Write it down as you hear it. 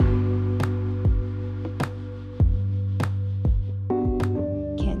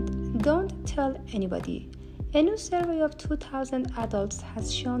tell anybody. A new survey of 2,000 adults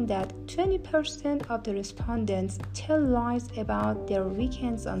has shown that 20% of the respondents tell lies about their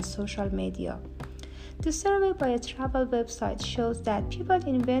weekends on social media. The survey by a travel website shows that people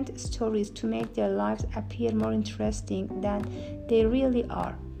invent stories to make their lives appear more interesting than they really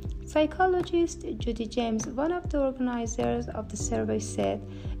are. Psychologist Judy James, one of the organizers of the survey, said,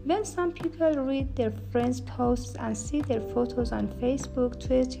 "When some people read their friends' posts and see their photos on Facebook,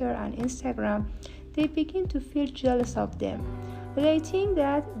 Twitter, and Instagram, they begin to feel jealous of them. They think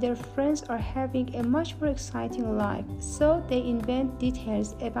that their friends are having a much more exciting life, so they invent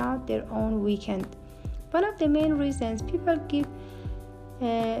details about their own weekend." One of the main reasons people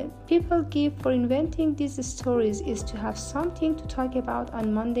give for inventing these stories is to have something to talk about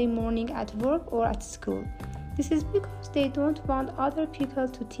on Monday morning at work or at school. This is because they don't want other people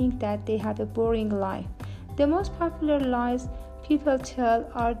to think that they have a boring life. The most popular lies people tell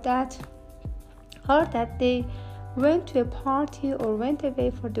are that they went to a party or went away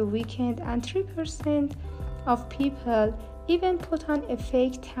for the weekend, and 3% of people even put on a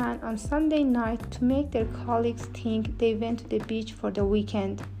fake tan on Sunday night to make their colleagues think they went to the beach for the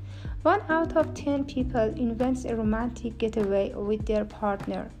weekend. 1 out of 10 people invents a romantic getaway with their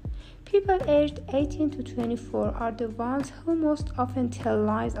partner. People aged 18 to 24 are the ones who most often tell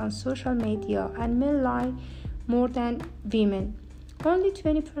lies on social media, and men lie more than women. Only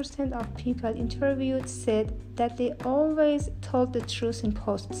 20% of people interviewed said that they always told the truth in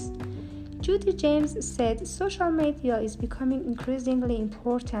posts. Judy James said, "Social media is becoming increasingly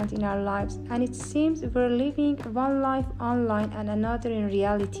important in our lives, and it seems we're living one life online and another in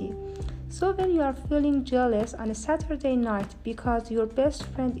reality. So when you are feeling jealous on a Saturday night because your best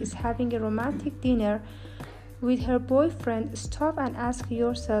friend is having a romantic dinner with her boyfriend, stop and ask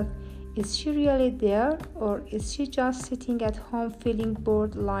yourself, is she really there, or is she just sitting at home feeling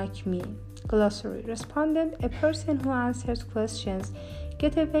bored like me?" Glossary. Respondent: a person who answers questions.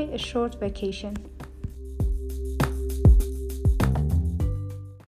 Getaway: a short vacation.